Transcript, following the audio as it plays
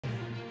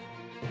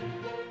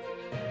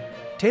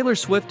Taylor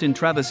Swift and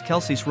Travis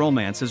Kelce's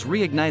romance is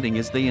reigniting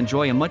as they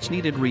enjoy a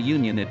much-needed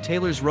reunion at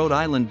Taylor's Rhode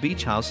Island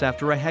beach house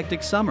after a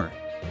hectic summer.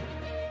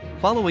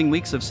 Following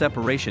weeks of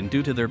separation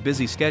due to their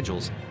busy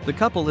schedules, the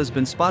couple has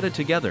been spotted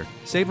together,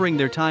 savoring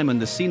their time on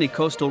the scenic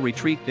coastal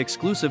retreat.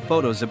 Exclusive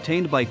photos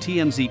obtained by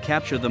TMZ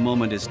capture the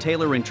moment as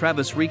Taylor and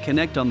Travis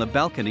reconnect on the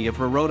balcony of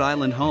her Rhode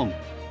Island home.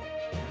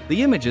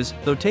 The images,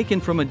 though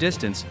taken from a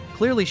distance,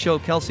 clearly show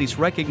Kelce's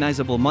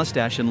recognizable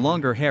mustache and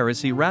longer hair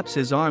as he wraps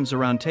his arms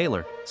around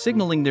Taylor,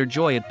 signaling their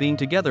joy at being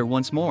together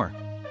once more.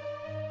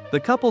 The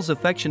couple's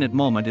affectionate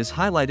moment is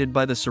highlighted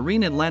by the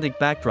serene Atlantic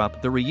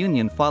backdrop. The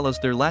reunion follows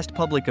their last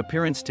public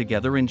appearance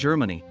together in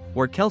Germany,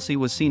 where Kelce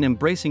was seen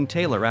embracing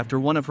Taylor after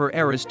one of her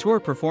Eras Tour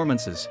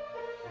performances.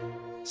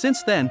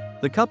 Since then,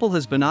 the couple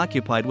has been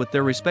occupied with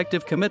their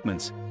respective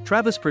commitments,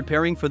 Travis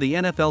preparing for the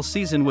NFL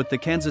season with the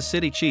Kansas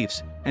City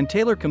Chiefs, and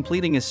Taylor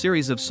completing a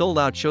series of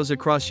sold-out shows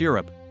across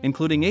Europe,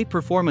 including 8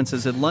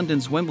 performances at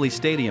London's Wembley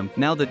Stadium.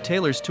 Now that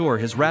Taylor's tour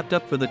has wrapped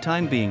up for the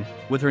time being,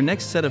 with her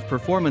next set of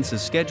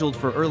performances scheduled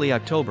for early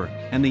October,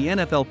 and the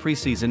NFL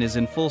preseason is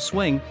in full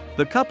swing,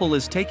 the couple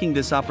is taking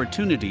this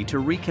opportunity to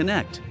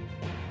reconnect.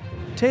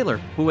 Taylor,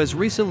 who has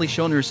recently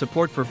shown her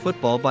support for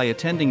football by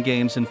attending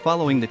games and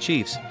following the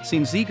Chiefs,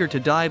 seems eager to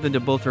dive into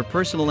both her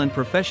personal and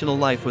professional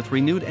life with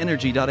renewed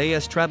energy.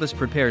 As Travis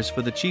prepares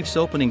for the Chiefs'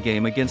 opening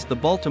game against the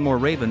Baltimore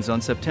Ravens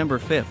on September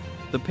 5,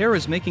 the pair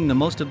is making the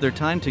most of their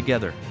time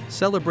together,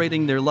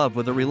 celebrating their love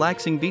with a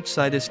relaxing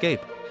beachside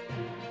escape.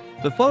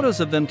 The photos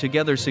of them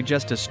together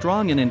suggest a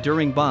strong and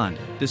enduring bond,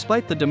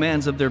 despite the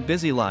demands of their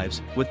busy lives.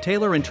 With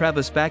Taylor and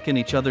Travis back in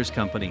each other's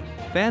company,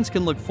 fans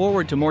can look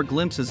forward to more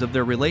glimpses of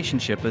their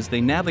relationship as they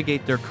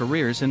navigate their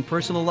careers and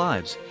personal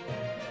lives.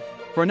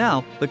 For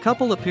now, the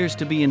couple appears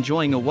to be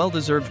enjoying a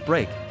well-deserved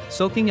break,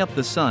 soaking up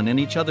the sun in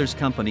each other's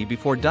company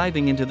before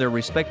diving into their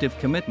respective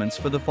commitments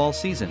for the fall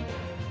season.